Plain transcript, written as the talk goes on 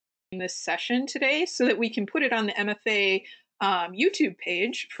this session today so that we can put it on the MFA YouTube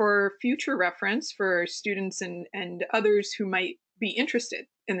page for future reference for students and others who might be interested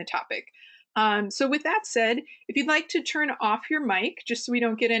in the topic. So with that said, if you'd like to turn off your mic, just so we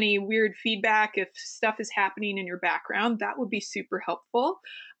don't get any weird feedback if stuff is happening in your background, that would be super helpful.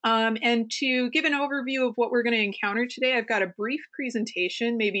 And to give an overview of what we're going to encounter today, I've got a brief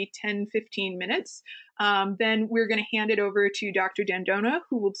presentation, maybe 10-15 minutes. Then we're going to hand it over to Dr. Dandona,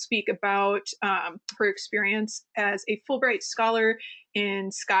 who will speak about her experience as a Fulbright scholar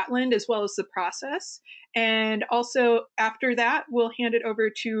in Scotland, as well as the process. And also after that, we'll hand it over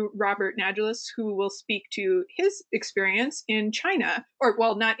to Robert Nagelis, who will speak to his experience in China, or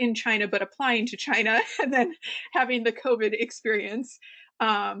well, not in China, but applying to China and then having the COVID experience.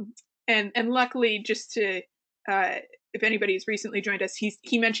 And luckily, just to, if anybody's recently joined us,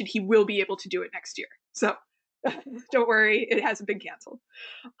 he mentioned he will be able to do it next year. So don't worry, it hasn't been canceled.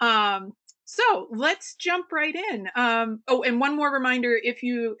 So let's jump right in. Oh, and one more reminder, if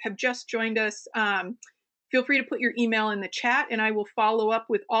you have just joined us, feel free to put your email in the chat and I will follow up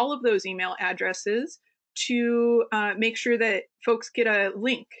with all of those email addresses to make sure that folks get a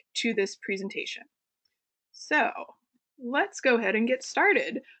link to this presentation. So let's go ahead and get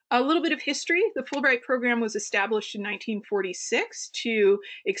started. A little bit of history. The Fulbright program was established in 1946 to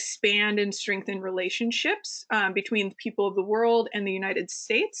expand and strengthen relationships between the people of the world and the United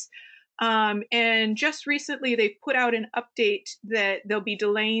States. And just recently, they've put out an update that they'll be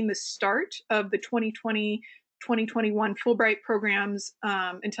delaying the start of the 2020-2021 Fulbright programs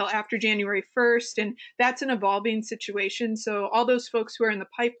until after January 1st. And that's an evolving situation. So all those folks who are in the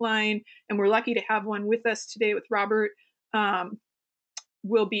pipeline, and we're lucky to have one with us today with Robert,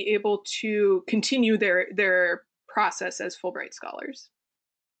 will be able to continue their process as Fulbright scholars.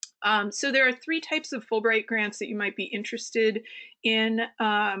 So there are three types of Fulbright grants that you might be interested in.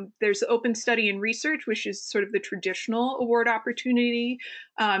 There's the Open Study and Research, which is sort of the traditional award opportunity.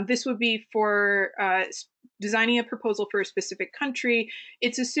 This would be for designing a proposal for a specific country.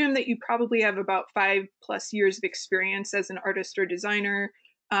 It's assumed that you probably have about 5+ years of experience as an artist or designer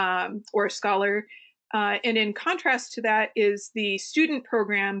or a scholar. And in contrast to that is the student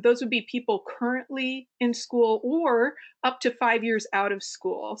program. Those would be people currently in school or up to 5 years out of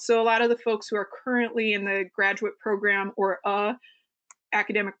school. So a lot of the folks who are currently in the graduate program or a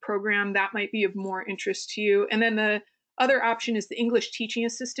academic program, that might be of more interest to you. And then the other option is the English teaching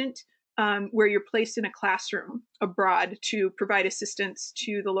assistant, where you're placed in a classroom abroad to provide assistance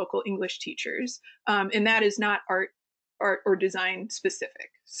to the local English teachers. And that is not art or design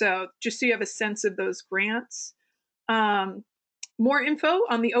specific. So just so you have a sense of those grants. More info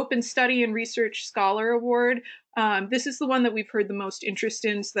on the Open Study and Research Scholar Award. This is the one that we've heard the most interest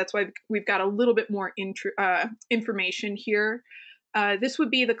in, so that's why we've got a little bit more information here. This would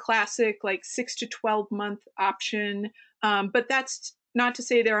be the classic like 6 to 12 month option, but that's not to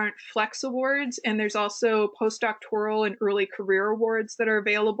say there aren't flex awards, and there's also postdoctoral and early career awards that are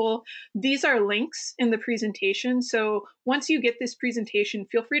available. These are links in the presentation, so once you get this presentation,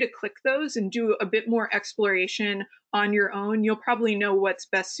 feel free to click those and do a bit more exploration on your own. You'll probably know what's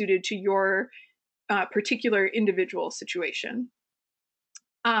best suited to your particular individual situation.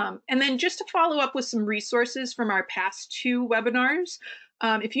 And then just to follow up with some resources from our past 2 webinars,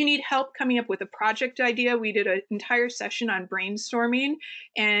 if you need help coming up with a project idea, we did an entire session on brainstorming,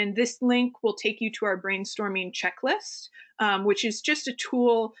 and this link will take you to our brainstorming checklist, which is just a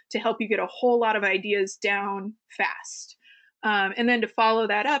tool to help you get a whole lot of ideas down fast. And then to follow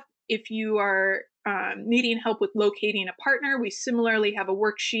that up, if you are needing help with locating a partner, we similarly have a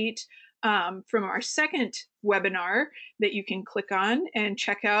worksheet from our second webinar that you can click on and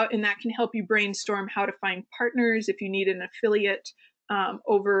check out, and that can help you brainstorm how to find partners if you need an affiliate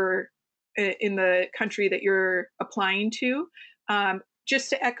over in the country that you're applying to. Just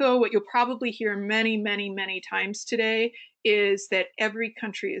to echo what you'll probably hear many, many, many times today is that every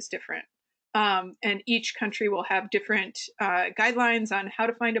country is different. And each country will have different guidelines on how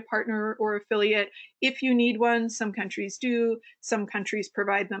to find a partner or affiliate. If you need one, some countries do, some countries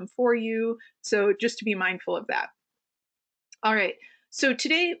provide them for you. So just to be mindful of that. All right. So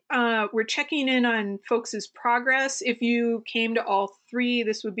today we're checking in on folks' progress. If you came to all 3,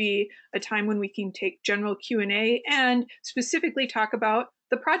 this would be a time when we can take general Q&A and specifically talk about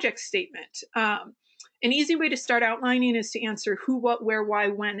the project statement. An easy way to start outlining is to answer who, what, where, why,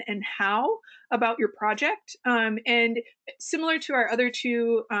 when, and how about your project. And similar to our other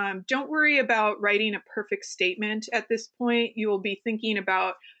 2, don't worry about writing a perfect statement at this point. You will be thinking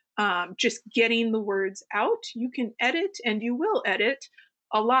about just getting the words out. You can edit, and you will edit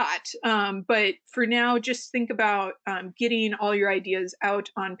a lot. But for now, just think about getting all your ideas out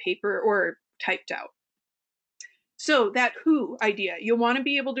on paper or typed out. So that who idea, you'll want to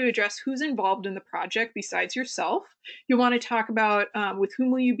be able to address who's involved in the project besides yourself. You'll want to talk about with whom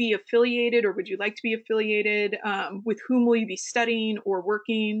will you be affiliated, or would you like to be affiliated? With whom will you be studying or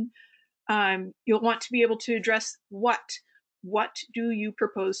working? You'll want to be able to address what. What do you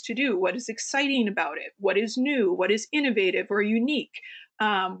propose to do? What is exciting about it? What is new? What is innovative or unique?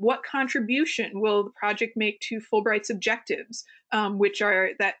 What contribution will the project make to Fulbright's objectives, which are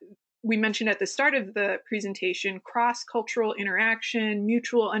that we mentioned at the start of the presentation, cross-cultural interaction,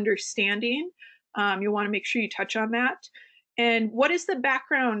 mutual understanding. You'll want to make sure you touch on that. And what is the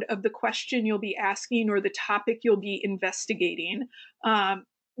background of the question you'll be asking or the topic you'll be investigating?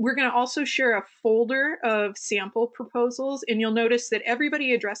 We're going to also share a folder of sample proposals, and you'll notice that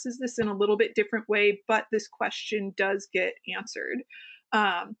everybody addresses this in a little bit different way, but this question does get answered.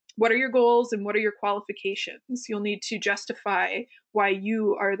 What are your goals and what are your qualifications? You'll need to justify why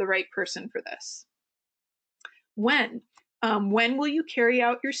you are the right person for this. When will you carry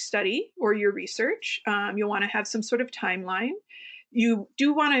out your study or your research? You'll want to have some sort of timeline. You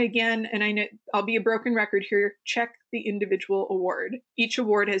do want to, again, and I know I'll be a broken record here, check the individual award. Each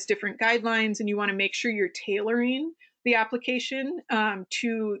award has different guidelines, and you want to make sure you're tailoring the application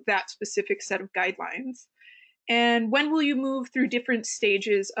to that specific set of guidelines. And when will you move through different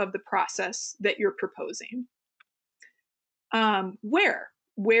stages of the process that you're proposing?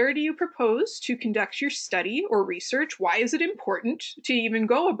 Where do you propose to conduct your study or research? Why is it important to even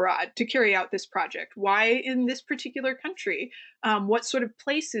go abroad to carry out this project? Why in this particular country? What sort of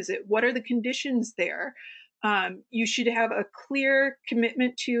place is it? What are the conditions there? You should have a clear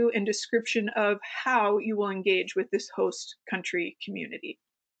commitment to and description of how you will engage with this host country community.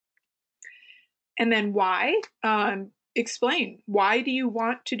 And then why? Explain. Why do you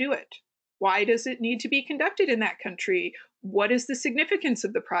want to do it? Why does it need to be conducted in that country? What is the significance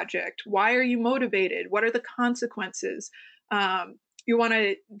of the project? Why are you motivated? What are the consequences? You want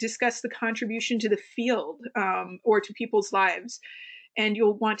to discuss the contribution to the field or to people's lives. And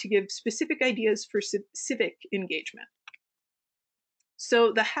you'll want to give specific ideas for civic engagement.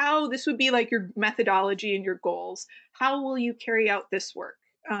 So the how, this would be like your methodology and your goals. How will you carry out this work?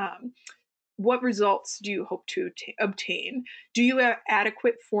 What results do you hope to obtain? Do you have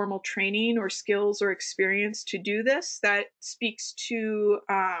adequate formal training or skills or experience to do this? That speaks to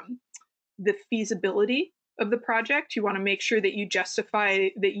the feasibility of the project. You want to make sure that you justify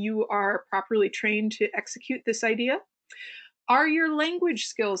that you are properly trained to execute this idea. Are your language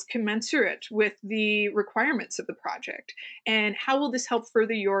skills commensurate with the requirements of the project? And how will this help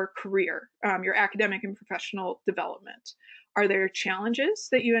further your career, your academic and professional development? Are there challenges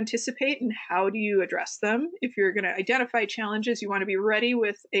that you anticipate, and how do you address them? If you're going to identify challenges, you want to be ready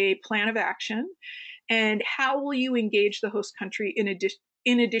with a plan of action. And how will you engage the host country in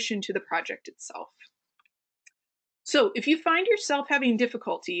addition to the project itself? So if you find yourself having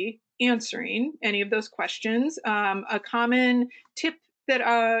difficulty answering any of those questions, a common tip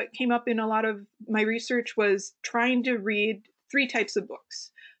that came up in a lot of my research was trying to read 3 types of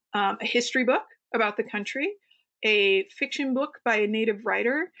books. A history book about the country, a fiction book by a native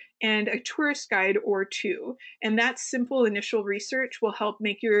writer, and a tourist guide or 2. And that simple initial research will help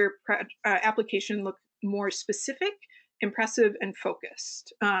make your application look more specific, impressive, and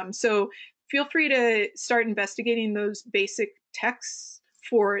focused. So feel free to start investigating those basic texts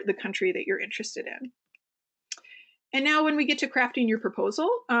for the country that you're interested in. And now when we get to crafting your proposal,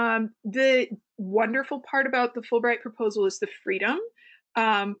 the wonderful part about the Fulbright proposal is the freedom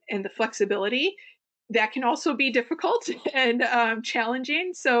and the flexibility. That can also be difficult and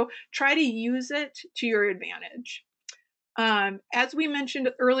challenging, so try to use it to your advantage. As we mentioned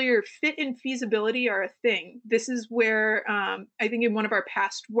earlier, fit and feasibility are a thing. This is where I think in one of our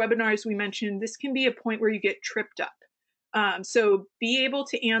past webinars we mentioned this can be a point where you get tripped up. So be able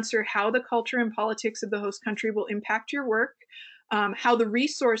to answer how the culture and politics of the host country will impact your work, how the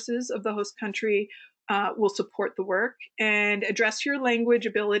resources of the host country will support the work, and address your language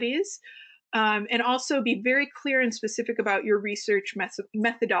abilities. And also be very clear and specific about your research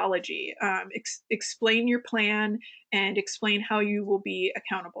methodology. Explain your plan and explain how you will be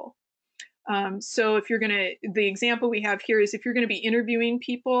accountable. So if you're the example we have here is if you're going to be interviewing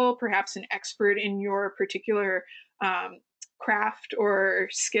people, perhaps an expert in your particular craft or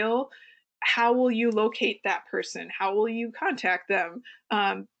skill, how will you locate that person? How will you contact them?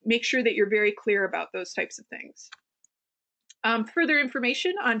 Make sure that you're very clear about those types of things. Further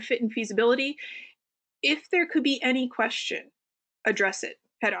information on fit and feasibility. If there could be any question, address it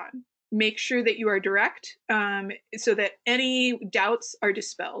head on. Make sure that you are direct so that any doubts are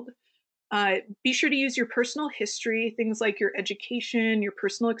dispelled. Be sure to use your personal history, things like your education, your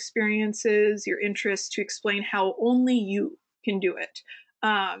personal experiences, your interests, to explain how only you can do it.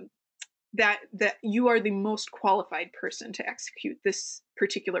 That you are the most qualified person to execute this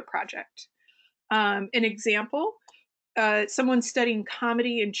particular project. An example, someone studying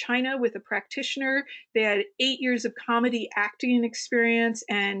comedy in China with a practitioner. They had 8 years of comedy acting experience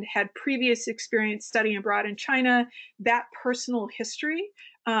and had previous experience studying abroad in China. That personal history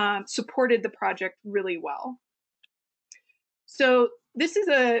supported the project really well. So this is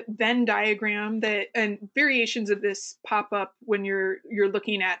a Venn diagram that, and variations of this pop up when you're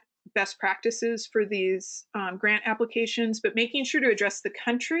looking at best practices for these grant applications, but making sure to address the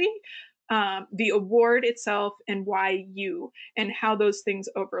country, the award itself, and why you, and how those things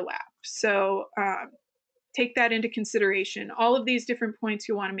overlap. So take that into consideration. All of these different points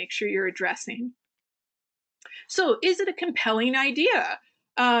you want to make sure you're addressing. So is it a compelling idea?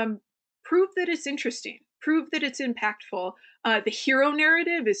 Prove that it's interesting. Prove that it's impactful. The hero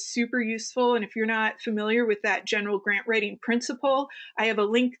narrative is super useful. And if you're not familiar with that general grant writing principle, I have a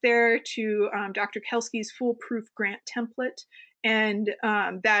link there to Dr. Kelsky's foolproof grant template. And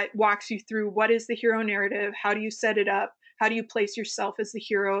that walks you through what is the hero narrative, how do you set it up, how do you place yourself as the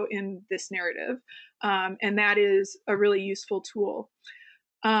hero in this narrative? And that is a really useful tool.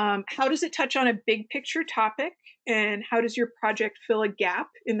 How does it touch on a big picture topic? And how does your project fill a gap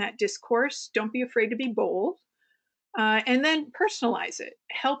in that discourse? Don't be afraid to be bold. And then personalize it.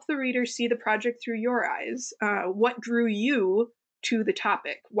 Help the reader see the project through your eyes. What drew you to the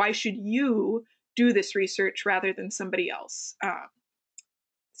topic? Why should you do this research rather than somebody else?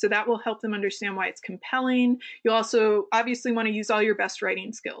 So that will help them understand why it's compelling. You also obviously want to use all your best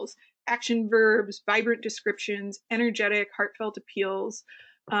writing skills. Action verbs, vibrant descriptions, energetic, heartfelt appeals.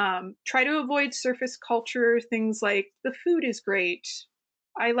 Try to avoid surface culture, things like the food is great,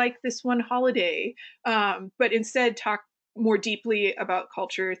 I like this one holiday, but instead talk more deeply about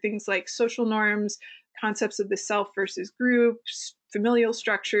culture, things like social norms, concepts of the self versus groups, familial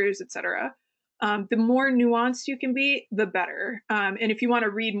structures, etc. The more nuanced you can be, the better. And if you want to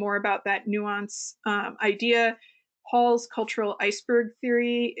read more about that nuance idea, Hall's cultural iceberg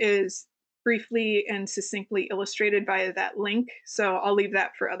theory is briefly and succinctly illustrated via that link. So I'll leave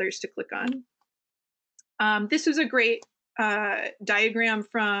that for others to click on. This was a great diagram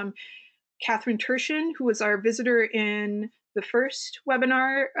from Catherine Tershin, who was our visitor in the first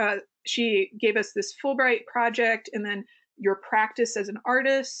webinar. She gave us this Fulbright project, and then your practice as an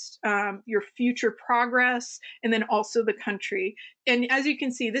artist, your future progress, and then also the country. And as you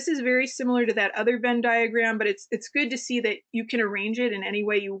can see, this is very similar to that other Venn diagram, but it's good to see that you can arrange it in any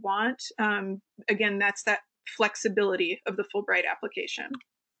way you want. Again, that's that flexibility of the Fulbright application.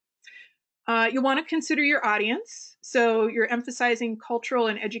 You'll want to consider your audience. So you're emphasizing cultural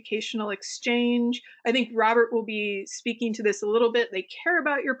and educational exchange. I think Robert will be speaking to this a little bit. They care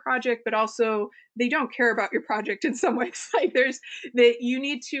about your project, but also they don't care about your project in some ways. Like you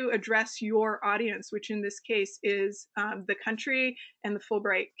need to address your audience, which in this case is the country and the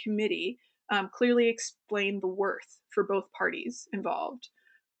Fulbright committee. Clearly explain the worth for both parties involved.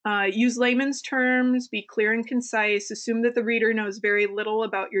 Use layman's terms, be clear and concise, assume that the reader knows very little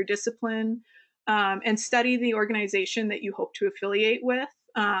about your discipline, and study the organization that you hope to affiliate with.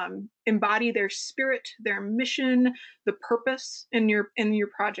 Embody their spirit, their mission, the purpose in your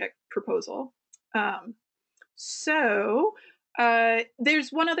project proposal. There's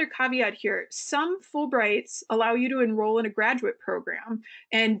one other caveat here. Some Fulbrights allow you to enroll in a graduate program,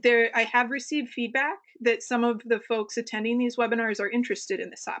 and I have received feedback that some of the folks attending these webinars are interested in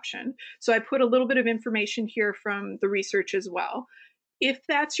this option. So I put a little bit of information here from the research as well. If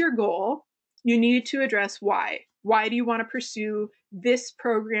that's your goal, you need to address why. Why do you want to pursue this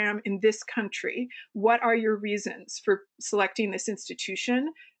program in this country? What are your reasons for selecting this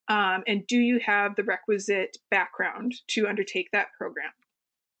institution? And do you have the requisite background to undertake that program?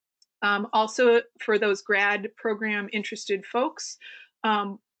 Also, for those grad program interested folks,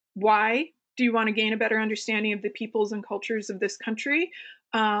 why do you want to gain a better understanding of the peoples and cultures of this country?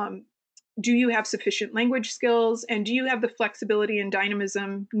 Do you have sufficient language skills? And do you have the flexibility and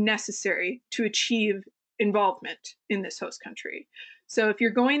dynamism necessary to achieve involvement in this host country? So if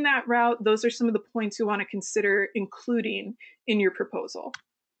you're going that route, those are some of the points you want to consider including in your proposal.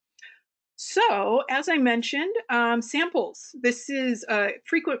 So, as I mentioned, samples. This is a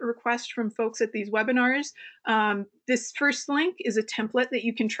frequent request from folks at these webinars. This first link is a template that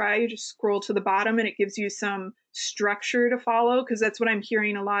you can try. You just scroll to the bottom and it gives you some structure to follow, because that's what I'm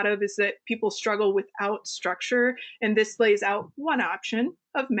hearing a lot of, is that people struggle without structure. And this lays out one option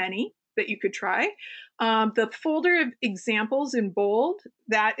of many. that you could try. The folder of examples in bold,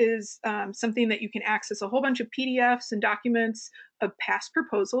 that is something that you can access a whole bunch of PDFs and documents of past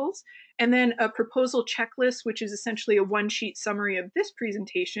proposals, and then a proposal checklist, which is essentially a one-sheet summary of this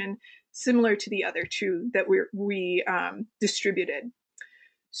presentation, similar to the other two that we distributed.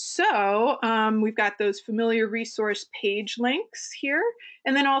 So we've got those familiar resource page links here,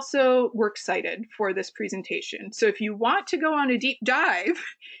 and then also works cited for this presentation. So if you want to go on a deep dive,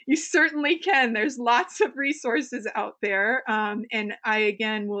 you certainly can. There's lots of resources out there. And I,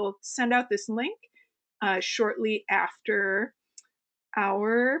 again, will send out this link shortly after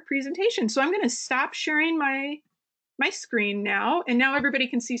our presentation. So I'm going to stop sharing my screen now, and now everybody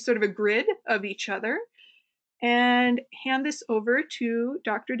can see sort of a grid of each other, and hand this over to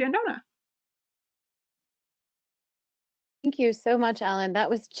Dr. Dandona. Thank you so much, Ellen. That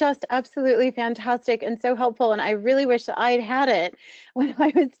was just absolutely fantastic and so helpful. And I really wish that I'd had it when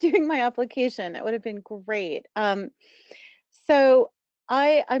I was doing my application. It would have been great. So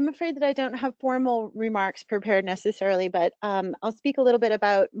I'm afraid that I don't have formal remarks prepared necessarily, but I'll speak a little bit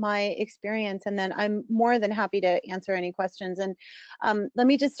about my experience, and then I'm more than happy to answer any questions. And let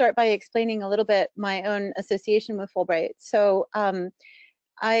me just start by explaining a little bit my own association with Fulbright. So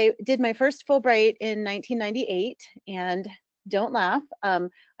I did my first Fulbright in 1998, and don't laugh,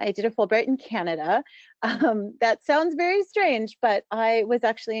 I did a Fulbright in Canada. That sounds very strange, but I was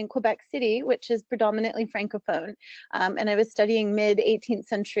actually in Quebec City, which is predominantly Francophone, and I was studying mid-18th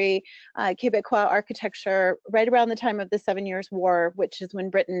century Quebecois architecture right around the time of the 7 Years' War, which is when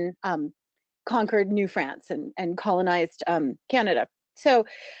Britain conquered New France and colonized Canada. So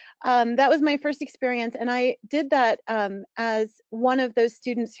that was my first experience, and I did that as one of those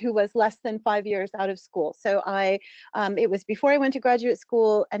students who was less than 5 years out of school. So it was before I went to graduate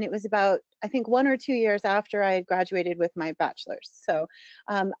school, and it was about, I think, 1 or 2 years after I had graduated with my bachelor's. So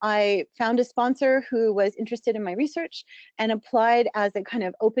I found a sponsor who was interested in my research and applied as a kind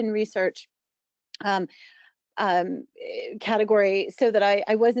of open research category, so that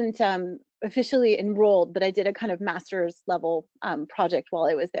I wasn't officially enrolled, but I did a kind of master's level project while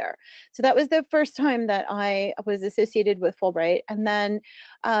I was there. So that was the first time that I was associated with Fulbright. And then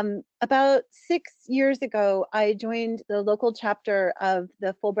about 6 years ago, I joined the local chapter of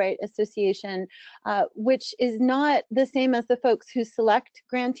the Fulbright Association, which is not the same as the folks who select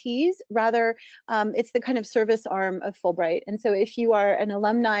grantees. Rather, it's the kind of service arm of Fulbright. And so if you are an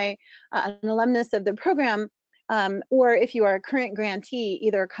alumnus of the program, or if you are a current grantee,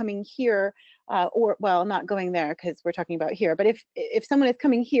 either coming here or, well, not going there because we're talking about here, but if someone is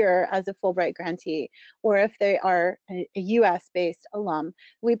coming here as a Fulbright grantee, or if they are a US-based alum,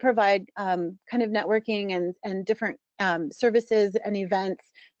 we provide kind of networking and different services and events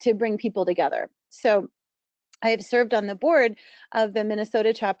to bring people together. So I have served on the board of the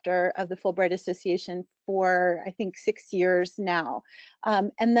Minnesota chapter of the Fulbright Association for, I think, 6 years now.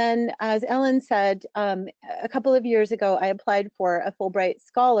 And then, as Ellen said, a couple of years ago, I applied for a Fulbright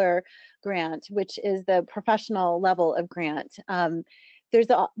Scholar grant, which is the professional level of grant. There's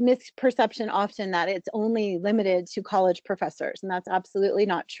a misperception often that it's only limited to college professors, and that's absolutely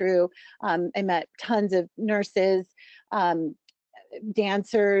not true. I met tons of nurses,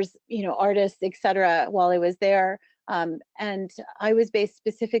 dancers, artists, etc. while I was there. And I was based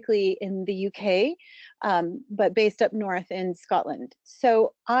specifically in the UK, but based up north in Scotland.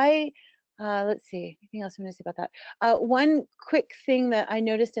 So let's see, anything else I'm going to say about that? One quick thing that I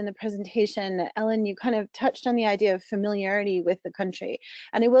noticed in the presentation, Ellen, you kind of touched on the idea of familiarity with the country.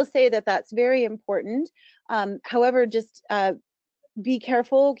 And I will say that that's very important. However, just be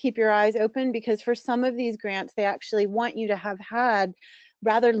careful, keep your eyes open, because for some of these grants, they actually want you to have had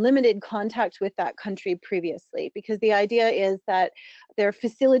rather limited contact with that country previously, because the idea is that they're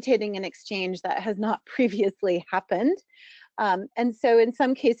facilitating an exchange that has not previously happened. And so in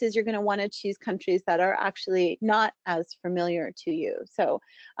some cases, you're going to want to choose countries that are actually not as familiar to you. So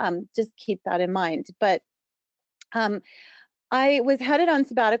just keep that in mind. But I was headed on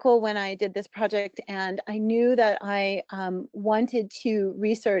sabbatical when I did this project, and I knew that I wanted to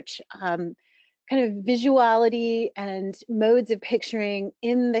research kind of visuality and modes of picturing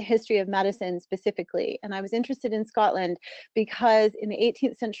in the history of medicine specifically. And I was interested in Scotland because in the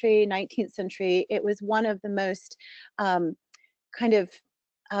 18th century, 19th century, it was one of the most kind of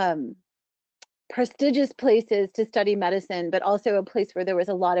prestigious places to study medicine, but also a place where there was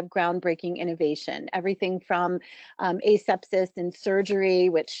a lot of groundbreaking innovation. Everything from asepsis and surgery,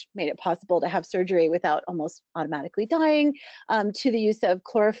 which made it possible to have surgery without almost automatically dying, to the use of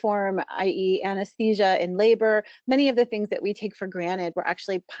chloroform, i.e. anesthesia in labor. Many of the things that we take for granted were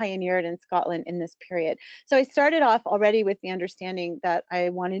actually pioneered in Scotland in this period. So I started off already with the understanding that I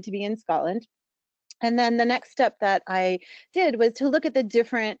wanted to be in Scotland. And then the next step that I did was to look at the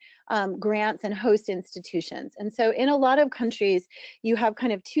different grants and host institutions. And so in a lot of countries, you have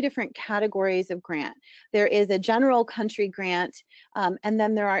kind of two different categories of grant. There is a general country grant, and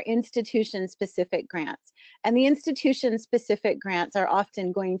then there are institution-specific grants. And the institution-specific grants are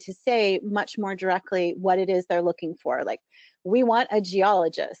often going to say much more directly what it is they're looking for. Like, we want a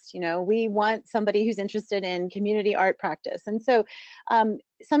geologist, we want somebody who's interested in community art practice. And so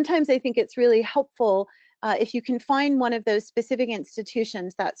sometimes I think it's really helpful if you can find one of those specific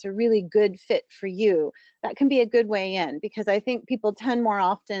institutions that's a really good fit for you. That can be a good way in, because I think people tend more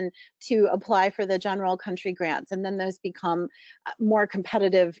often to apply for the general country grants, and then those become more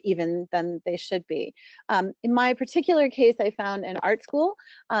competitive even than they should be. In my particular case, I found an art school,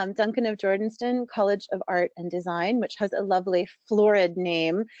 Duncan of Jordenston College of Art and Design, which has a lovely florid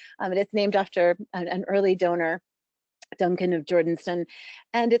name. It's named after an early donor, Duncan of Jordenston,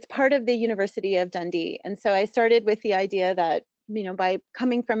 and it's part of the University of Dundee. And so I started with the idea that, by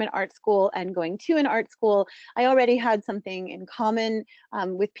coming from an art school and going to an art school, I already had something in common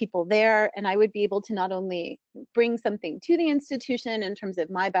with people there, and I would be able to not only bring something to the institution in terms of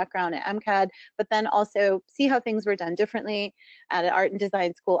my background at MCAD, but then also see how things were done differently at an art and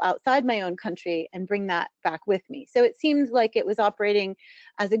design school outside my own country and bring that back with me. So it seemed like it was operating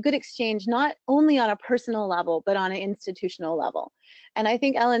as a good exchange, not only on a personal level, but on an institutional level. And I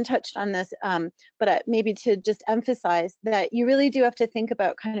think Ellen touched on this, but maybe to just emphasize that you really do have to think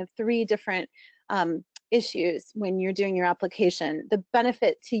about kind of three different issues when you're doing your application: the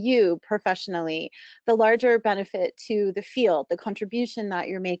benefit to you professionally, the larger benefit to the field, the contribution that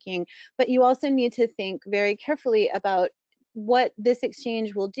you're making, but you also need to think very carefully about what this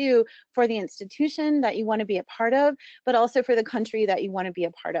exchange will do for the institution that you want to be a part of, but also for the country that you want to be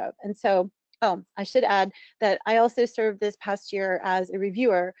a part of. And so, I should add that I also served this past year as a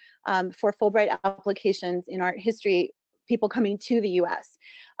reviewer for Fulbright applications in art history, people coming to the US.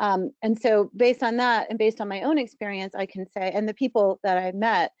 And so based on that and based on my own experience, I can say, and the people that I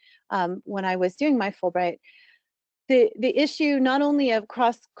met when I was doing my Fulbright, the issue not only of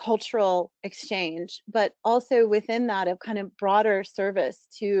cross-cultural exchange, but also within that of kind of broader service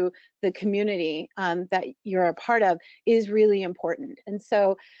to the community that you're a part of is really important. And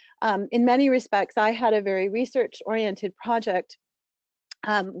so in many respects, I had a very research-oriented project,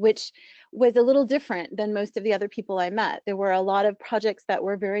 which was a little different than most of the other people I met. There were a lot of projects that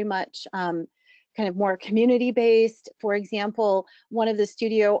were very much kind of more community-based. For example, one of the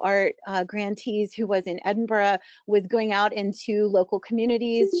studio art grantees who was in Edinburgh was going out into local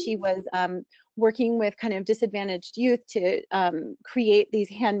communities. She was working with kind of disadvantaged youth to create these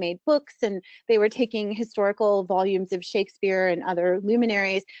handmade books, and they were taking historical volumes of Shakespeare and other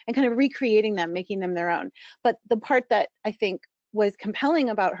luminaries and kind of recreating them, making them their own. But the part that I think was compelling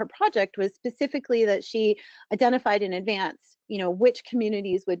about her project was specifically that she identified in advance, which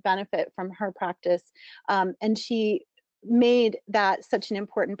communities would benefit from her practice, and she made that such an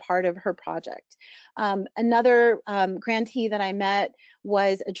important part of her project. Another grantee that I met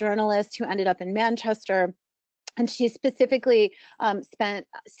was a journalist who ended up in Manchester, and she specifically spent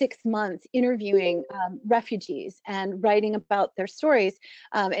 6 months interviewing refugees and writing about their stories.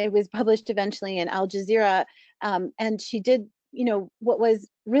 It was published eventually in Al Jazeera, and she did what was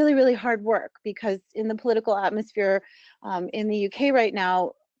really, really hard work, because in the political atmosphere in the UK right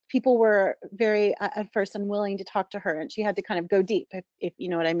now, people were very at first unwilling to talk to her, and she had to kind of go deep, if you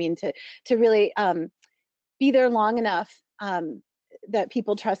know what I mean, to really be there long enough that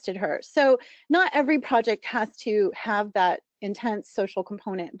people trusted her. So not every project has to have that intense social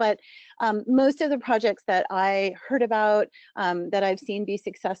component, but most of the projects that I heard about, that I've seen be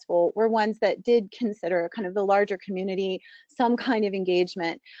successful, were ones that did consider kind of the larger community, some kind of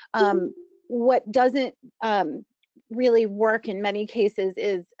engagement. What doesn't really work in many cases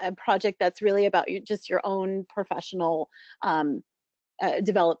is a project that's really about just your own professional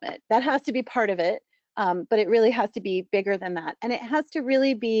development. That has to be part of it, but it really has to be bigger than that. And it has to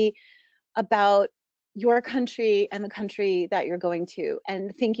really be about your country and the country that you're going to,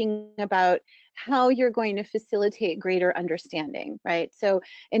 and thinking about how you're going to facilitate greater understanding, right? So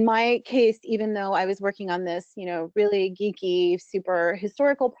in my case, even though I was working on this, really geeky, super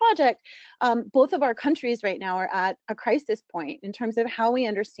historical project, both of our countries right now are at a crisis point in terms of how we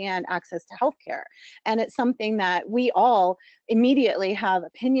understand access to healthcare. And it's something that we all immediately have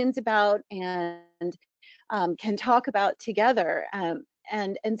opinions about and can talk about together.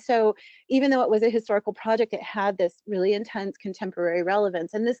 And so even though it was a historical project, it had this really intense contemporary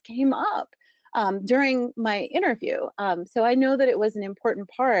relevance. And this came up during my interview. So I know that it was an important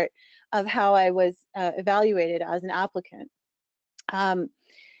part of how I was evaluated as an applicant. Um,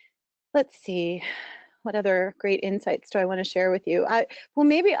 let's see. What other great insights do I want to share with you? Well,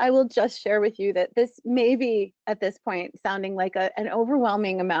 maybe I will just share with you that this may be at this point sounding like an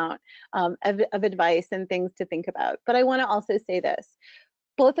overwhelming amount of advice and things to think about. But I want to also say this.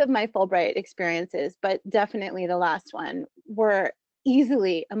 Both of my Fulbright experiences, but definitely the last one, were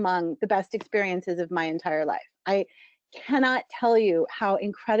easily among the best experiences of my entire life. I cannot tell you how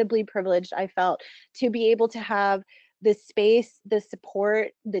incredibly privileged I felt to be able to have the space, the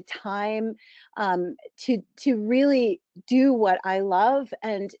support, the time to really do what I love.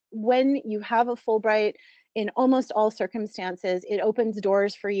 And when you have a Fulbright, in almost all circumstances, it opens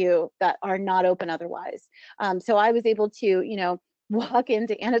doors for you that are not open otherwise. So I was able to, walk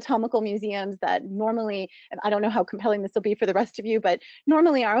into anatomical museums that normally, I don't know how compelling this will be for the rest of you, but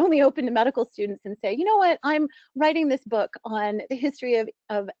normally are only open to medical students, and say, you know what, I'm writing this book on the history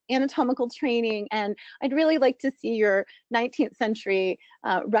of anatomical training, and I'd really like to see your 19th century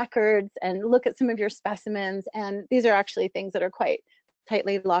records and look at some of your specimens. And these are actually things that are quite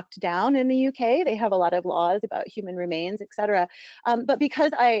tightly locked down in the UK. They have a lot of laws about human remains, et cetera. But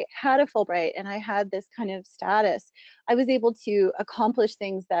because I had a Fulbright and I had this kind of status, I was able to accomplish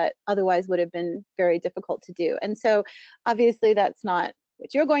things that otherwise would have been very difficult to do. And so obviously that's not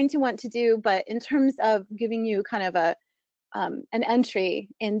what you're going to want to do, but in terms of giving you kind of an entry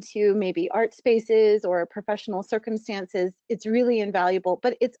into maybe art spaces or professional circumstances, it's really invaluable,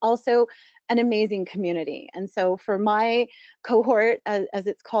 but it's also an amazing community. And so for my cohort, as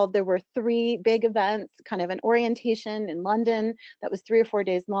it's called, there were 3 big events, kind of an orientation in London that was 3 or 4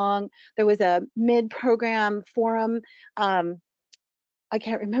 days long. There was a mid-program forum. I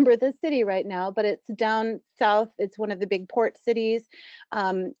can't remember the city right now, but it's down south. It's one of the big port cities.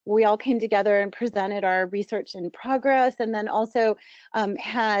 We all came together and presented our research in progress, and then also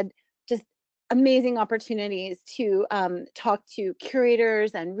had just amazing opportunities to talk to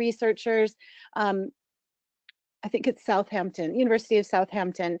curators and researchers. I think it's Southampton, University of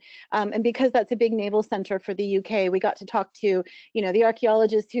Southampton. And because that's a big naval center for the UK, we got to talk to, the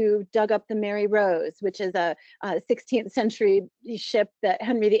archaeologist who dug up the Mary Rose, which is a 16th century ship that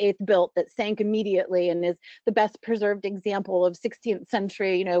Henry VIII built that sank immediately and is the best preserved example of 16th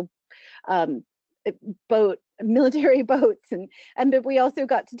century, um, military boats. But we also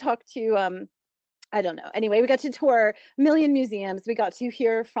got to talk to, I don't know. Anyway, we got to tour a million museums. We got to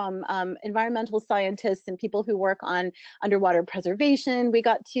hear from environmental scientists and people who work on underwater preservation. We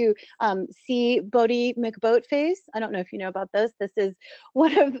got to see Bodie McBoatface. I don't know if you know about this. This is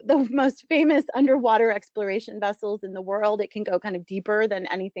one of the most famous underwater exploration vessels in the world. It can go kind of deeper than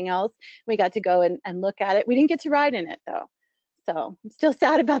anything else. We got to go and look at it. We didn't get to ride in it though. So I'm still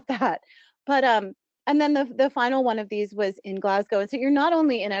sad about that. But and then the final one of these was in Glasgow. And so you're not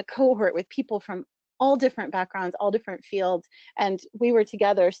only in a cohort with people from all different backgrounds, all different fields. And we were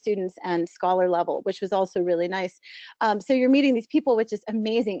together, students and scholar level, which was also really nice. So you're meeting these people with just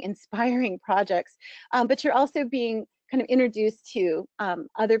amazing, inspiring projects, but you're also being kind of introduced to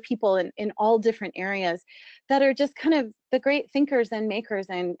other people in all different areas that are just kind of the great thinkers and makers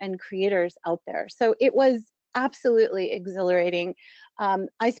and creators out there. So it was absolutely exhilarating.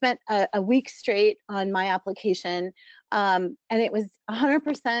 I spent a week straight on my application, and it was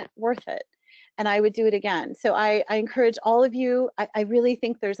 100% worth it. And I would do it again. So I encourage all of you. I really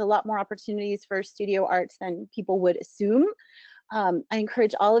think there's a lot more opportunities for studio arts than people would assume. I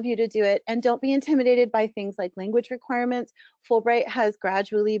encourage all of you to do it, and don't be intimidated by things like language requirements. Fulbright has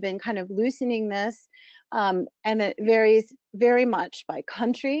gradually been kind of loosening this, and it varies very much by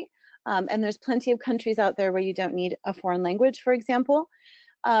country. And there's plenty of countries out there where you don't need a foreign language, for example.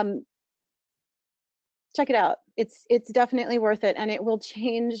 Check it out. It's definitely worth it, and it will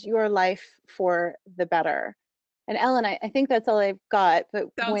change your life for the better. And Ellen, I think that's all I've got, but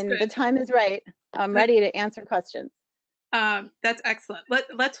Sounds when good. the time is right, I'm ready to answer questions. That's excellent.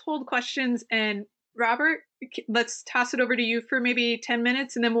 Let's hold questions, and Robert, let's toss it over to you for maybe 10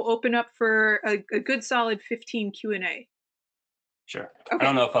 minutes, and then we'll open up for a good solid 15 Q&A. Sure. I Okay.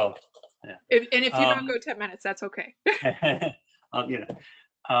 don't know if I'll, yeah. And if you don't go 10 minutes, that's okay. You know,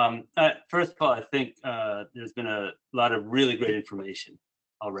 First of all, I think there's been a lot of really great information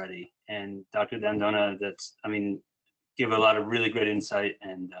already, and Dr. Dandona, gave a lot of really great insight,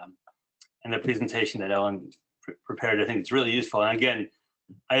 and the presentation that Ellen prepared, I think it's really useful. And again,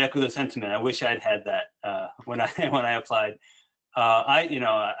 I echo the sentiment. I wish I'd had that when I applied.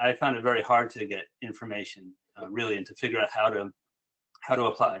 I found it very hard to get information really, and to figure out how to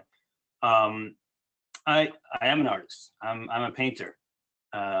apply. I am an artist. I'm a painter.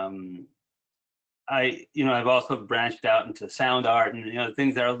 I've also branched out into sound art and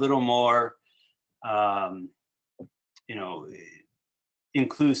things that are a little more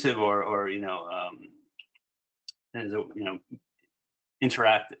inclusive or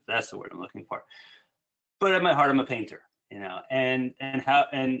interactive. That's the word I'm looking for. But at my heart, I'm a painter. And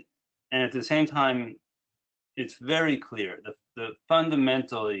at the same time, it's very clear the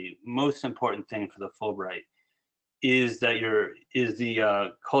fundamentally most important thing for the Fulbright is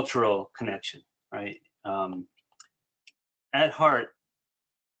the cultural connection, right? At heart,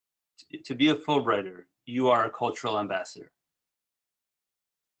 to be a Fulbrighter, you are a cultural ambassador.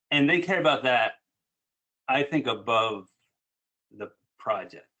 And they care about that, I think, above the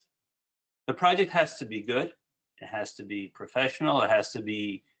project. The project has to be good. It has to be professional. It has to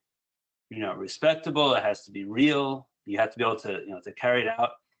be, respectable. It has to be real. You have to be able to, to carry it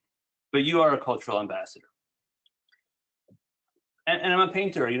out. But you are a cultural ambassador. And I'm a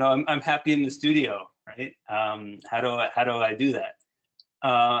painter. I'm happy in the studio, right? How do I do that?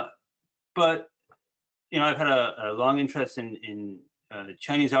 But I've had a long interest in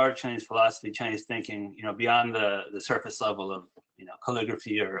Chinese art, Chinese philosophy, Chinese thinking. Beyond the surface level of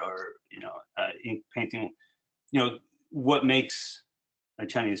calligraphy or ink painting. What makes a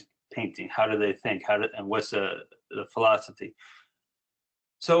Chinese painting? How do they think? And what's the philosophy?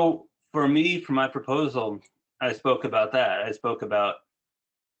 So for me, for my proposal, I spoke about that. I spoke about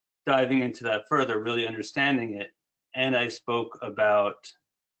diving into that further, really understanding it. And I spoke about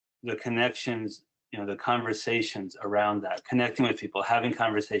the connections, the conversations around that, connecting with people, having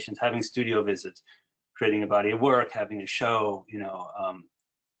conversations, having studio visits, creating a body of work, having a show,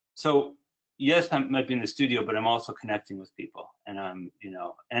 So yes, I might be in the studio, but I'm also connecting with people. And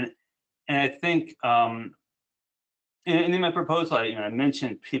and I think, and in my proposal, I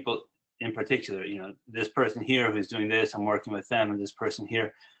mentioned people in particular, this person here who's doing this, I'm working with them, and this person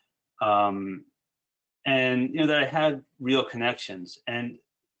here. And, that I had real connections. And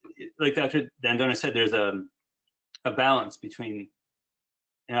like Dr. Dandona said, there's a balance between,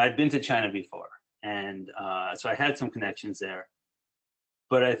 I'd been to China before. And so I had some connections there.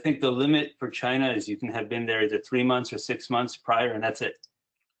 But I think the limit for China is you can have been there either 3 months or 6 months prior, and that's it.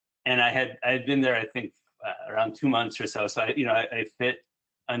 And I had been there, I think, around 2 months or so. So I fit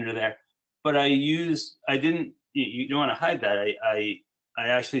under there. But you don't want to hide that. I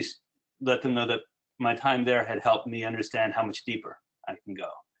actually let them know that my time there had helped me understand how much deeper I can go.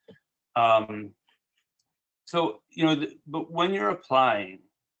 But when you're applying,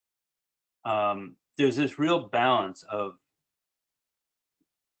 there's this real balance of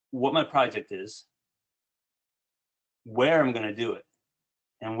what my project is, where I'm going to do it,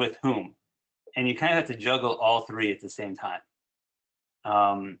 and with whom. And you kind of have to juggle all three at the same time.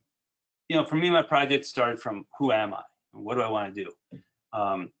 For me, my project started from who am I? What do I want to do?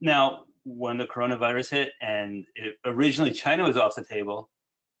 Now, when the coronavirus hit and originally China was off the table,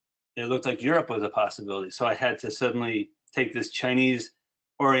 it looked like Europe was a possibility. So I had to suddenly take this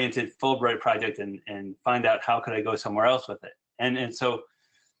Chinese-oriented Fulbright project and find out how could I go somewhere else with it. And so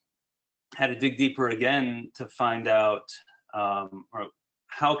had to dig deeper again to find out or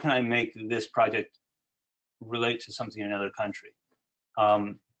how can I make this project relate to something in another country.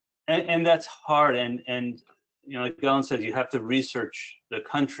 And that's hard. And like Ellen said, you have to research the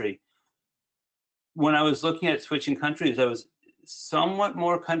country. When I was looking at switching countries, I was somewhat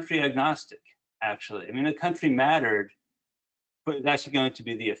more country agnostic, actually. I mean, the country mattered, but it's actually going to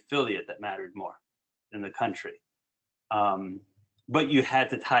be the affiliate that mattered more than the country. But you had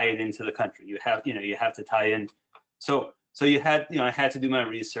to tie it into the country. You have to tie in. So I had to do my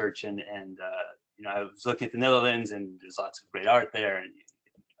research and I was looking at the Netherlands and there's lots of great art there and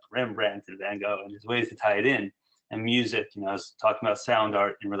Rembrandt and Van Gogh, and there's ways to tie it in. And music, I was talking about sound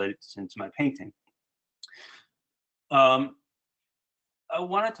art in relation to my painting. I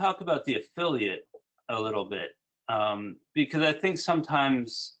want to talk about the affiliate a little bit because I think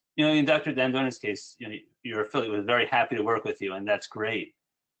sometimes, in Dr. Dandona's case, your affiliate was very happy to work with you, and that's great.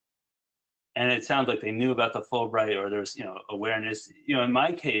 And it sounds like they knew about the Fulbright, or there's awareness. In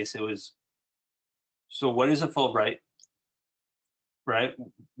my case, it was, so what is a Fulbright, right?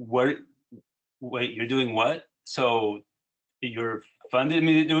 Wait, you're doing what? So you're funded. I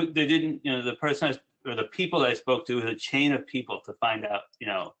mean, they didn't, the person or the people I spoke to was a chain of people to find out,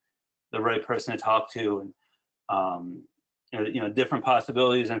 the right person to talk to, and different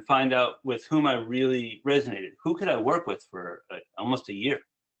possibilities, and find out with whom I really resonated. Who could I work with for almost a year,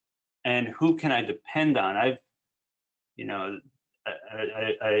 and who can I depend on? I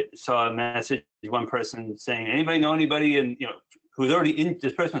saw a message, one person saying, anybody know anybody, and who's already in,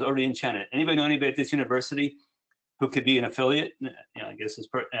 this person was already in China. Anybody know anybody at this university who could be an affiliate? I guess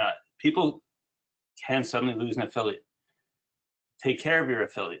people can suddenly lose an affiliate. Take care of your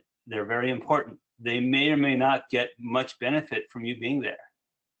affiliate. They're very important. They may or may not get much benefit from you being there.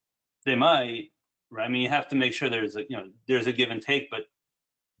 They might, right? I mean, you have to make sure there's a give and take, but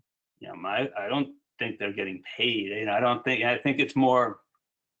I don't think they're getting paid. I think it's more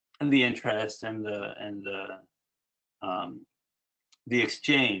the interest and the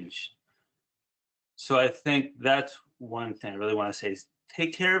exchange. So I think that's one thing I really want to say is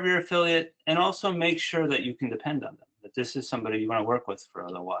take care of your affiliate, and also make sure that you can depend on them, that this is somebody you want to work with for a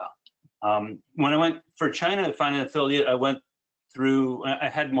little while. When I went for China to find an affiliate, I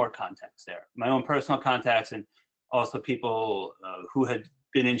had more contacts there, my own personal contacts, and also people who had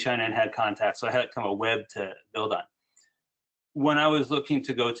been in China and had contacts. So I had kind of a web to build on. When I was looking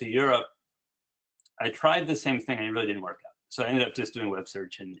to go to Europe, I tried the same thing and it really didn't work out. So I ended up just doing web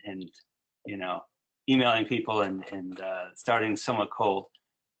search and emailing people and starting somewhat cold.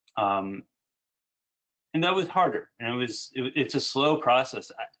 And that was harder. And it's a slow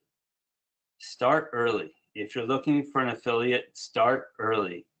process. Start early. If you're looking for an affiliate, start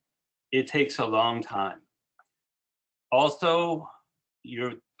early. It takes a long time. Also,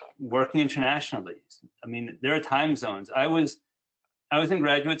 you're working internationally. I mean, there are time zones. I was in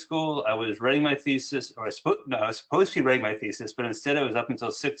graduate school. I was writing my thesis, or I was supposed to be writing my thesis, but instead I was up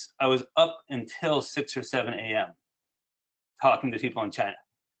until 6 or 7 a.m. talking to people in China.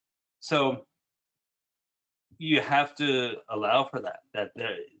 So you have to allow for that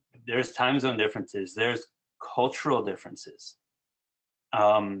there's time zone differences, there's cultural differences.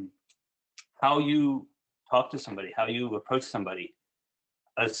 How you talk to somebody, how you approach somebody,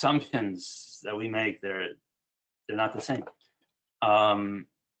 assumptions that we make, they're not the same. And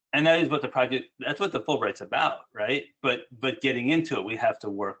that is what that's what the Fulbright's about, right? But getting into it, we have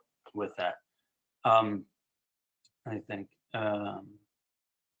to work with that. I think,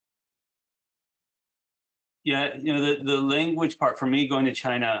 the language part for me going to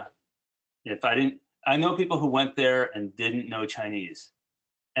China, I know people who went there and didn't know Chinese.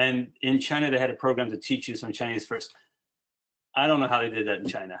 And in China, they had a program to teach you some Chinese first. I don't know how they did that in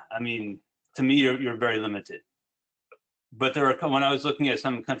China. I mean, to me, you're very limited. But when I was looking at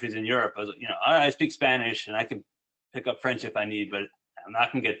some countries in Europe, I was I speak Spanish and I can pick up French if I need, but I'm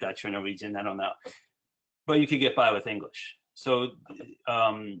not gonna get Dutch or Norwegian, I don't know. But you could get by with English. So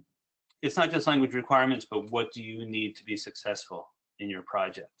it's not just language requirements, but what do you need to be successful in your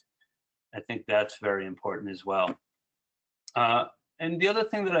project? I think that's very important as well. And the other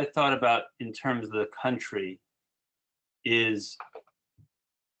thing that I thought about in terms of the country is,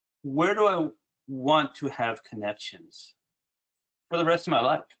 where do I want to have connections for the rest of my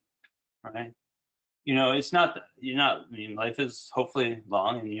life, right? Life is hopefully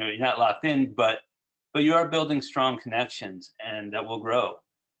long and you're not locked in, but you are building strong connections, and that will grow.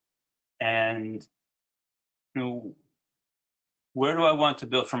 And where do I want to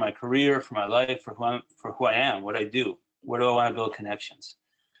build for my career, for my life, for who I am, what I do? Where do I want to build connections?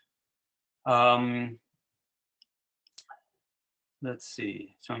 Let's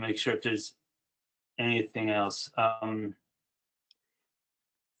see. So I'll make sure if there's anything else. I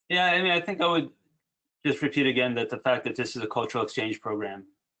think I would just repeat again that the fact that this is a cultural exchange program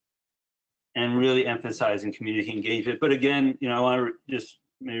and really emphasizing community engagement. But again, I want to just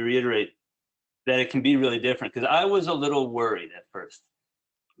reiterate that it can be really different, because I was a little worried at first.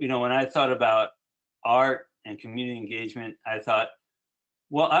 When I thought about art and community engagement, I thought,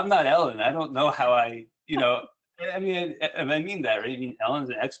 well, I'm not Ellen. I don't know how I mean that, right? I mean, Ellen's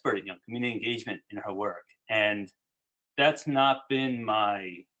an expert at community engagement in her work, and that's not been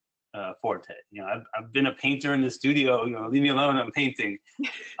my forte. I've been a painter in the studio. Leave me alone, I'm painting.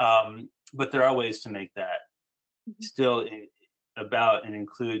 But there are ways to make that still about and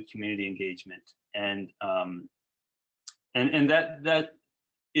include community engagement, and that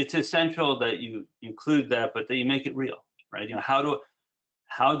it's essential that you include that, but that you make it real, right? How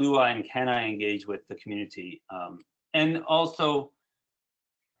do I and can I engage with the community? And also,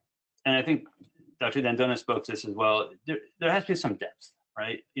 and I think Dr. Dandona spoke to this as well, there has to be some depth,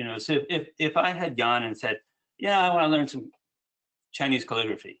 right? So if I had gone and said, I want to learn some Chinese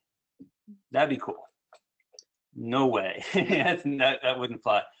calligraphy, that'd be cool. no way. That wouldn't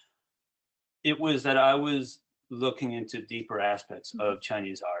fly. It was that I was looking into deeper aspects of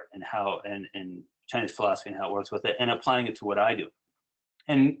Chinese art and how and Chinese philosophy and how it works with it, and applying it to what I do,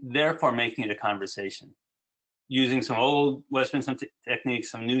 and therefore making it a conversation, using some old Western techniques,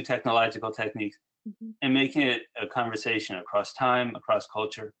 some new technological techniques, and making it a conversation across time, across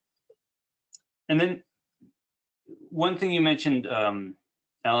culture. And then one thing you mentioned,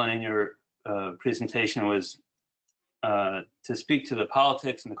 Ellen, in your presentation was to speak to the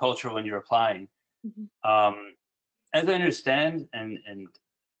politics and the culture when you're applying. As I understand, and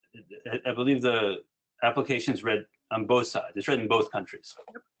I believe the application is read on both sides. It's read in both countries.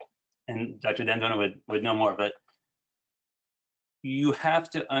 And Dr. Dandona would know more, but you have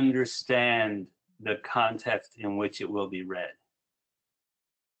to understand the context in which it will be read.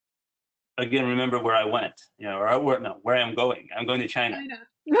 Again, remember where I went, where I am going. I'm going to China.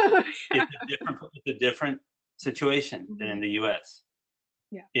 It's a different situation than in the US.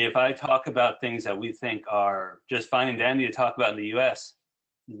 Yeah. If I talk about things that we think are just fine and dandy to talk about in the US,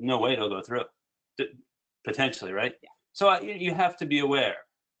 no way it'll go through, potentially, right? Yeah. So you have to be aware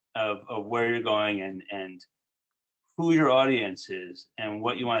of where you're going and who your audience is and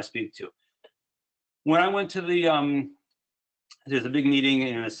what you want to speak to. When I went to there's a big meeting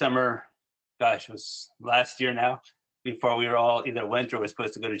in the summer, gosh, it was last year now, before we were all either went or were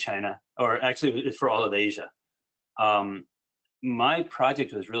supposed to go to China, or actually it's for all of Asia. My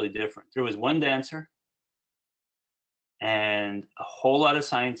project was really different. There was one dancer and a whole lot of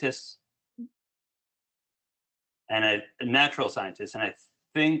scientists and a natural scientist, and I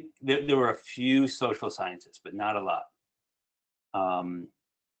think there were a few social scientists, but not a lot.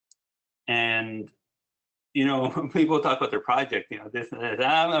 And people talk about their project, this and that.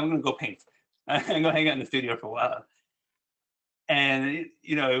 I'm going to go paint. I'm going to hang out in the studio for a while. And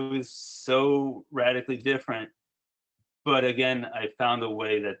it was so radically different. But again, I found a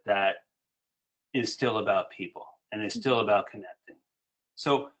way that is still about people and is still about connecting.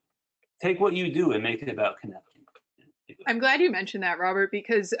 So take what you do and make it about connecting. I'm glad you mentioned that, Robert,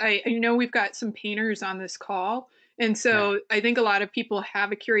 because I know we've got some painters on this call. And so I think a lot of people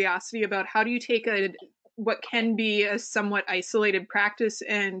have a curiosity about how do you take what can be a somewhat isolated practice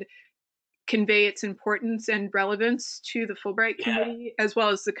and convey its importance and relevance to the Fulbright committee as well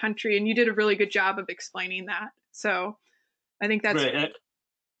as the country. And you did a really good job of explaining that. So I think that's great.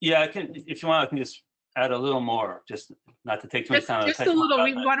 Yeah, I can, if you want, I can just add a little more, just not to take too much time. Just a little.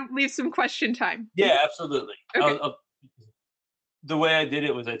 We want to leave some question time. Yeah, absolutely. Okay. The way I did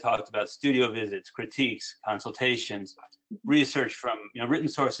it was I talked about studio visits, critiques, consultations, research from written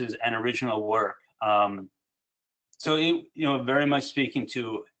sources and original work. So very much speaking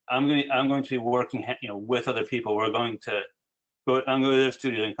to I'm going to be working with other people. We're going to go. I'm going to their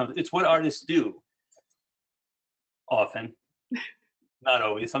studio and come. It's what artists do. Often, not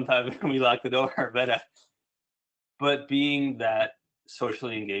always. Sometimes we lock the door, but being that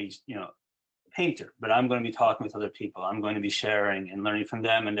socially engaged, painter. But I'm going to be talking with other people. I'm going to be sharing and learning from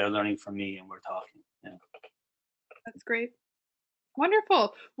them, and they're learning from me, and we're talking. Yeah. That's great.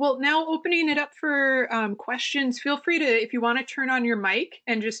 Wonderful. Well, now opening it up for questions. Feel free to, if you want to turn on your mic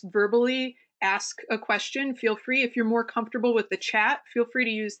and just verbally ask a question, feel free. If you're more comfortable with the chat, feel free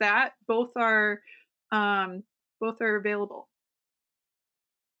to use that. Both are available.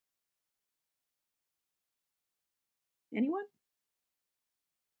 Anyone?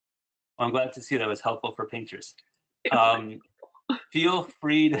 Well, I'm glad to see that was helpful for painters. Feel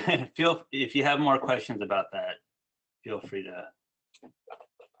free to if you have more questions about that, feel free to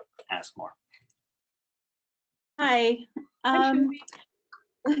ask more. Hi. How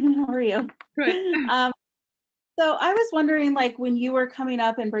are you? Good. So I was wondering, like, when you were coming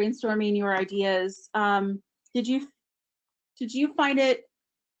up and brainstorming your ideas, did you find it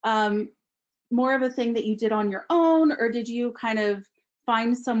more of a thing that you did on your own, or did you kind of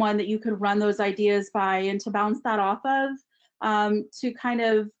find someone that you could run those ideas by and to bounce that off of, to kind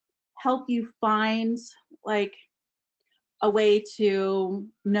of help you find like a way to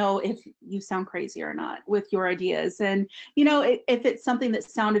know if you sound crazy or not with your ideas, and if it's something that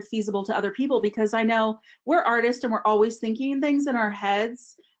sounded feasible to other people? Because I know we're artists and we're always thinking things in our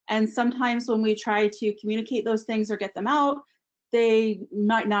heads, and sometimes when we try to communicate those things or get them out, they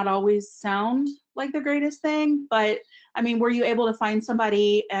might not always sound like the greatest thing. But I mean, were you able to find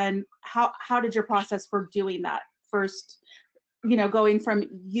somebody, and how did your process for doing that first, going from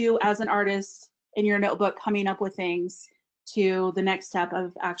you as an artist in your notebook coming up with things to the next step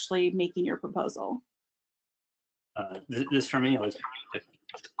of actually making your proposal? This for me was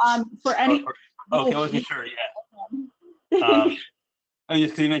for any. Okay, I wasn't sure. Yeah.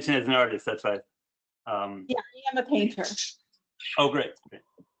 Just because you mentioned as an artist, that's why. Yeah, I am a painter. Oh, great.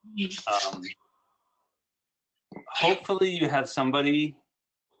 Hopefully you have somebody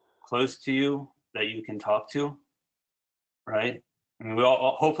close to you that you can talk to, right? I mean, we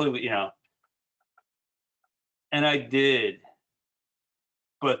all, hopefully, and I did,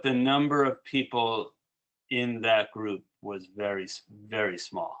 but the number of people in that group was very, very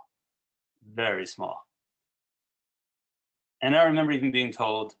small, very small. And I remember even being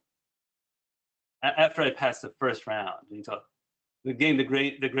told, after I passed the first round, being told, we gave the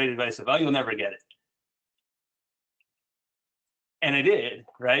great advice of, oh, you'll never get it. And I did,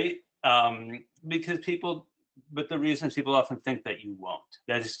 right? Because but the reason is people often think that you won't.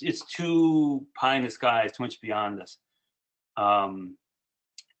 That it's too pie in the sky, it's too much beyond us.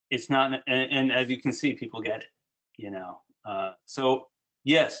 It's not, and as you can see, people get it, So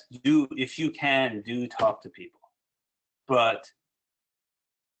yes, if you can, do talk to people, but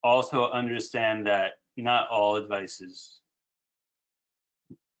also understand that not all advice is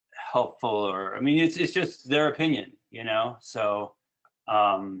helpful, or, I mean, it's just their opinion, So,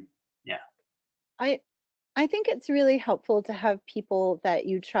 yeah. I think it's really helpful to have people that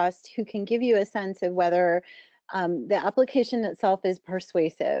you trust who can give you a sense of whether the application itself is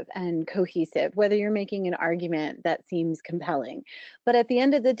persuasive and cohesive, whether you're making an argument that seems compelling. But at the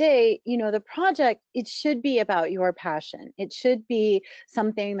end of the day, the project, it should be about your passion. It should be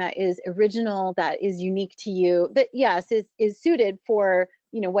something that is original, that is unique to you, that yes, is suited for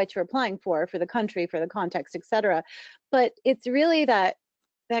what you're applying for the country, for the context, etc. But it's really that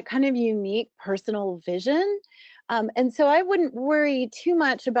kind of unique personal vision. And so I wouldn't worry too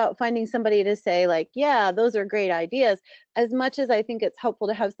much about finding somebody to say like, yeah, those are great ideas, as much as I think it's helpful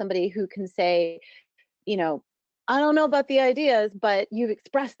to have somebody who can say, I don't know about the ideas, but you've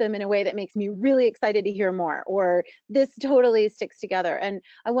expressed them in a way that makes me really excited to hear more, or this totally sticks together. And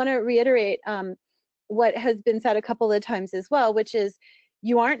I want to reiterate what has been said a couple of times as well, which is,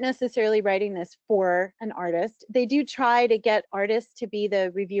 you aren't necessarily writing this for an artist. They do try to get artists to be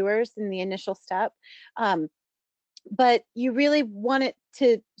the reviewers in the initial step, but you really want it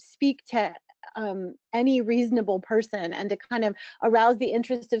to speak to any reasonable person, and to kind of arouse the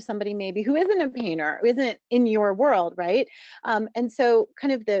interest of somebody maybe who isn't a painter, who isn't in your world, right? And so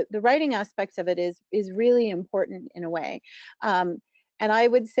kind of the writing aspects of it is really important in a way. And I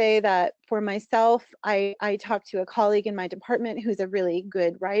would say that for myself, I talked to a colleague in my department who's a really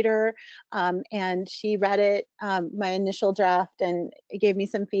good writer, and she read it, my initial draft, and gave me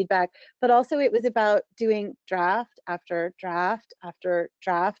some feedback. But also it was about doing draft after draft after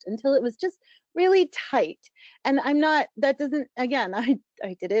draft until it was just really tight. And again, I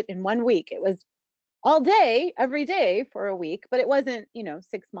did it in 1 week. It was all day, every day for a week, but it wasn't,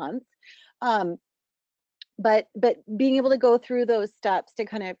 6 months. But being able to go through those steps to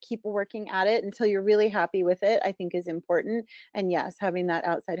kind of keep working at it until you're really happy with it, I think is important. And yes, having that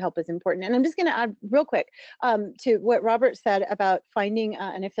outside help is important. And I'm just going to add real quick to what Robert said about finding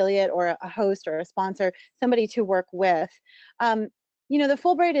an affiliate or a host or a sponsor, somebody to work with. The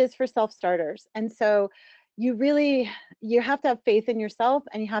Fulbright is for self-starters. And so you have to have faith in yourself,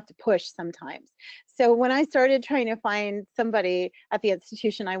 and you have to push sometimes. So when I started trying to find somebody at the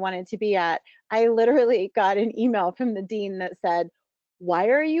institution I wanted to be at, I literally got an email from the dean that said, "Why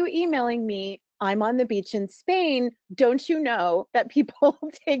are you emailing me? I'm on the beach in Spain. Don't you know that people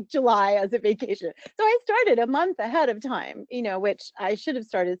take July as a vacation?" So I started a month ahead of time, which I should have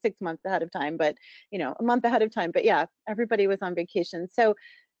started 6 months ahead of time, but, a month ahead of time. But yeah, everybody was on vacation. So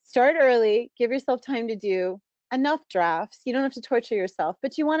start early, give yourself time to do enough drafts. You don't have to torture yourself,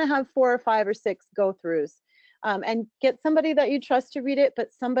 but you want to have 4 or 5 or 6 go-throughs, and get somebody that you trust to read it,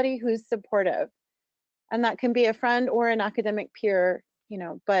 but somebody who's supportive. And that can be a friend or an academic peer,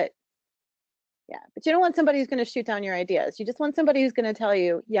 but yeah, but you don't want somebody who's going to shoot down your ideas. You just want somebody who's going to tell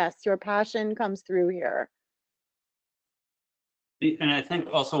you, yes, your passion comes through here. And I think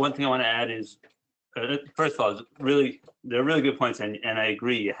also one thing I want to add is, first of all, they're really good points, and I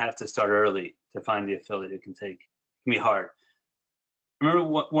agree. You have to start early to find the affiliate. It can be hard. I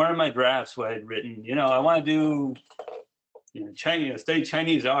remember one of my drafts where I had written, I want to do, Chinese, study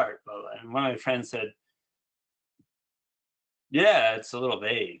Chinese art, and one of my friends said, "Yeah, it's a little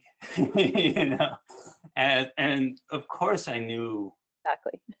vague," and of course I knew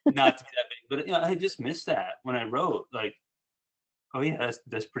Exactly. not to be that vague, but I just missed that when I wrote, like, oh yeah,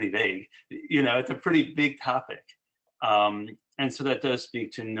 that's pretty vague. It's a pretty big topic. And so that does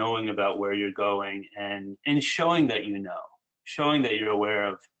speak to knowing about where you're going, and showing that showing that you're aware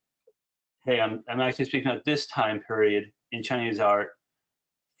of, hey, I'm actually speaking about this time period in Chinese art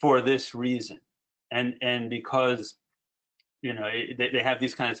for this reason. And because you know, they have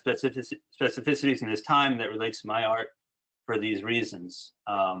these kind of specificities in this time that relates to my art for these reasons.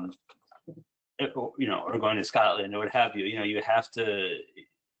 You know, or going to Scotland or what have you. You know, you have to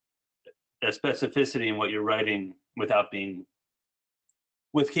a specificity in what you're writing without being,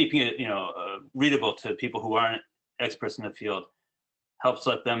 with keeping it, you know, readable to people who aren't experts in the field, helps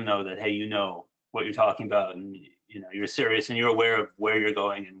let them know that, hey, you know what you're talking about, and you know you're serious and you're aware of where you're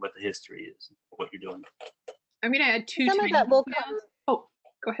going and what the history is, what you're doing. I'm going to add two. Some of that will come. Oh,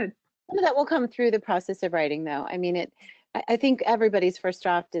 go ahead. Some of that will come through the process of writing, though. I mean, I think everybody's first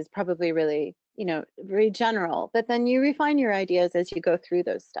draft is probably really, you know, very general, but then you refine your ideas as you go through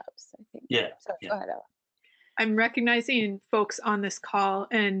those steps, I think. Yeah. So yeah. go ahead, Ella. I'm recognizing folks on this call,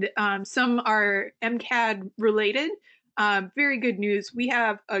 and some are MCAD related. Very good news. We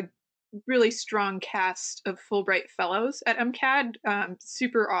have a really strong cast of Fulbright fellows at MCAD.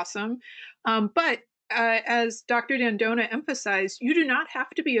 Super awesome. But as Dr. Dandona emphasized, you do not have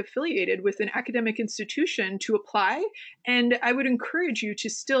to be affiliated with an academic institution to apply. And I would encourage you to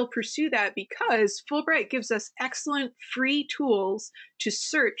still pursue that, because Fulbright gives us excellent free tools to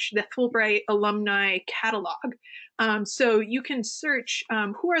search the Fulbright alumni catalog. So you can search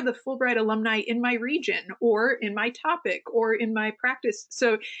who are the Fulbright alumni in my region or in my topic or in my practice.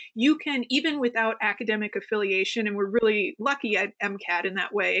 So you can, even without academic affiliation, and we're really lucky at MCAD in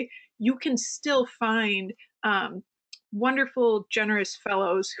that way, you can still find wonderful, generous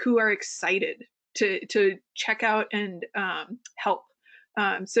fellows who are excited to check out and help.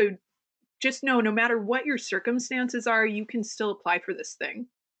 So just know, no matter what your circumstances are, you can still apply for this thing.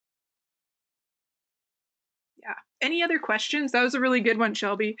 Yeah. Any other questions? That was a really good one,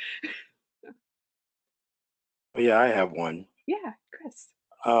 Shelby. Yeah, I have one. Yeah, Chris.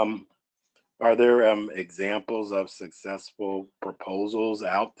 Are there examples of successful proposals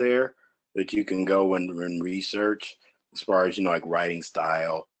out there that you can go and research as far as, you know, like writing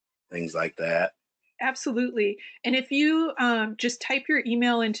style, things like that? Absolutely. And if you just type your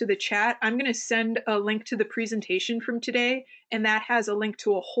email into the chat, I'm going to send a link to the presentation from today, and that has a link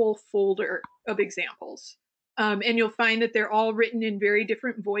to a whole folder of examples. And you'll find that they're all written in very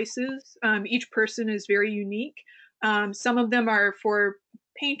different voices. Each person is very unique. Some of them are for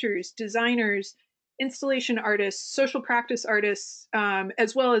painters, designers, installation artists, social practice artists,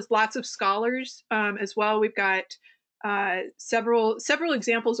 as well as lots of scholars as well. We've got several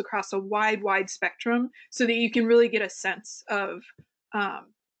examples across a wide spectrum, so that you can really get a sense of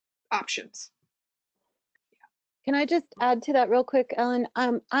options. Can I just add to that real quick, Ellen?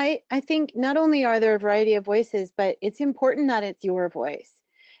 I think not only are there a variety of voices, but it's important that it's your voice.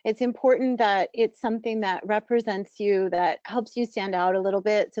 It's important that it's something that represents you, that helps you stand out a little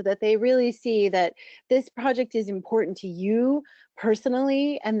bit, so that they really see that this project is important to you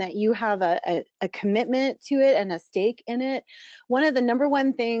personally, and that you have a commitment to it and a stake in it. One of the number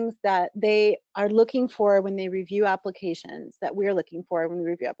one things that they are looking for when they review applications, that we're looking for when we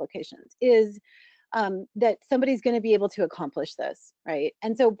review applications, is that somebody's going to be able to accomplish this, right?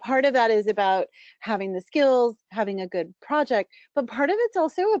 And so part of that is about having the skills, having a good project, but part of it's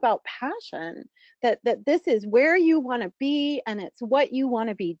also about passion, that this is where you want to be, and it's what you want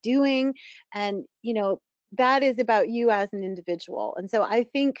to be doing, and you know, that is about you as an individual. And so I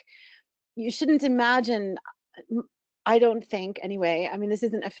think you shouldn't imagine, I don't think anyway, I mean, this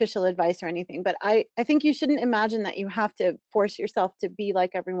isn't official advice or anything, but I think you shouldn't imagine that you have to force yourself to be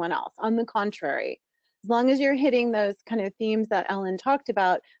like everyone else. On the contrary, as long as you're hitting those kind of themes that Ellen talked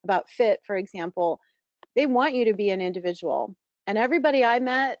about fit, for example, they want you to be an individual. And everybody I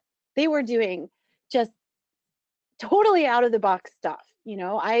met, they were doing just totally out of the box stuff. You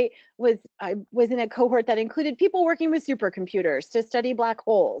know, I was in a cohort that included people working with supercomputers to study black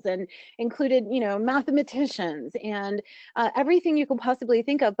holes, and included, you know, mathematicians and everything you could possibly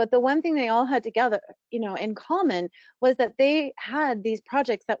think of. But the one thing they all had together, you know, in common, was that they had these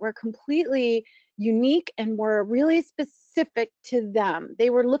projects that were completely unique and were really specific to them.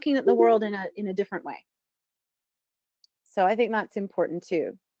 They were looking at the world in a different way. So I think that's important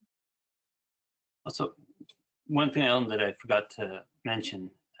too. Also, one thing, Ellen, that I forgot to mention,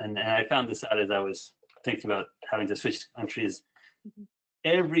 and I found this out as I was thinking about having to switch countries.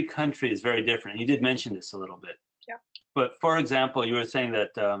 Every country is very different. You did mention this a little bit. Yeah. But for example, you were saying that,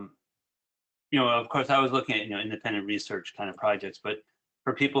 you know, of course, I was looking at, you know, independent research kind of projects, but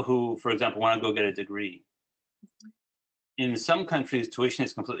for people who, for example, want to go get a degree, in some countries, tuition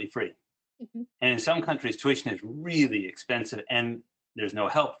is completely free. And in some countries, tuition is really expensive, and there's no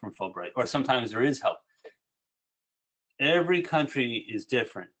help from Fulbright, or sometimes there is help. Every country is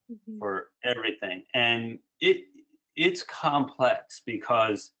different for everything, and it's complex,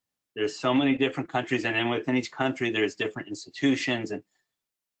 because there's so many different countries, and then within each country, there's different institutions, and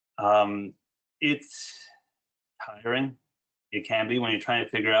it's tiring. It can be when you're trying to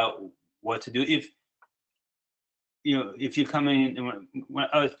figure out what to do. If you come in, and when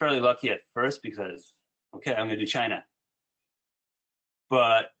I was fairly lucky at first because, okay, I'm going to do China.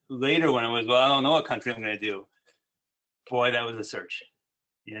 But later when it was, well, I don't know what country I'm going to do. Boy, that was a search,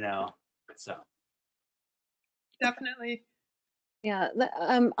 so. Definitely. Yeah,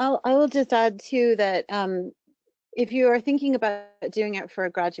 I will just add too that if you are thinking about doing it for a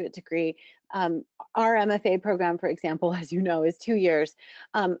graduate degree, our MFA program, for example, as you know, is 2 years.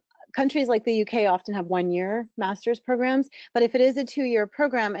 Countries like the UK often have 1-year master's programs, but if it is a 2-year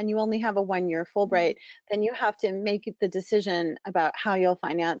program and you only have a 1-year Fulbright, then you have to make the decision about how you'll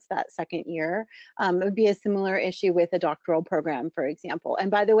finance that second year. It would be a similar issue with a doctoral program, for example.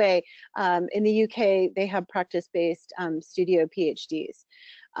 And by the way, in the UK, they have practice-based studio PhDs.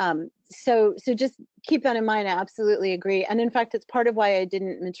 So just keep that in mind. I absolutely agree. And in fact, it's part of why I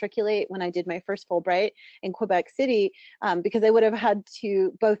didn't matriculate when I did my first Fulbright in Quebec City, because I would have had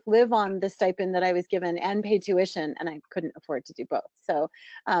to both live on the stipend that I was given and pay tuition, and I couldn't afford to do both. So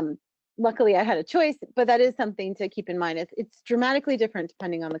luckily I had a choice, but that is something to keep in mind. It's dramatically different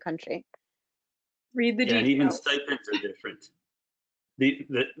depending on the country. Read the Yeah, details. and even stipends are different.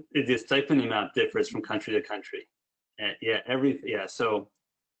 The stipend amount differs from country to country. So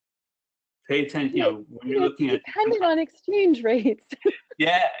pay attention, when you're looking at dependent on exchange rates.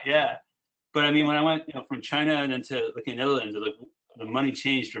 yeah. But I mean, when I went, from China and then to the Netherlands, the money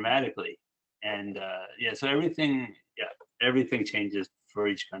changed dramatically, and so everything changes for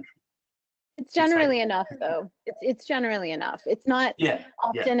each country. It's generally enough, though. It's generally enough. It's not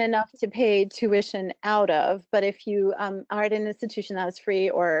often enough to pay tuition out of, but if you are at an institution that's free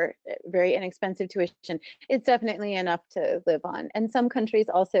or very inexpensive tuition, it's definitely enough to live on. And some countries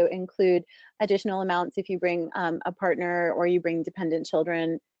also include additional amounts if you bring a partner or you bring dependent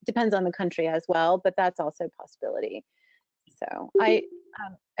children. Depends on the country as well, but that's also a possibility. So I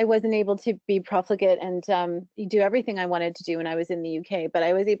wasn't able to be profligate and do everything I wanted to do when I was in the UK, but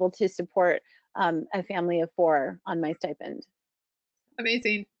I was able to support a family of 4 on my stipend.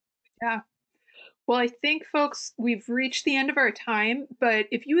 Amazing. Yeah. Well, I think, folks, we've reached the end of our time, but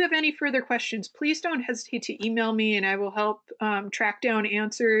if you have any further questions, please don't hesitate to email me and I will help track down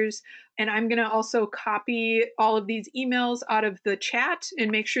answers. And I'm going to also copy all of these emails out of the chat and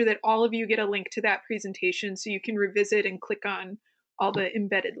make sure that all of you get a link to that presentation so you can revisit and click on all the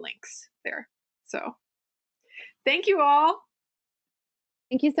embedded links there. So thank you all.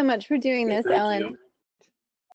 Thank you so much for doing this, Ellen.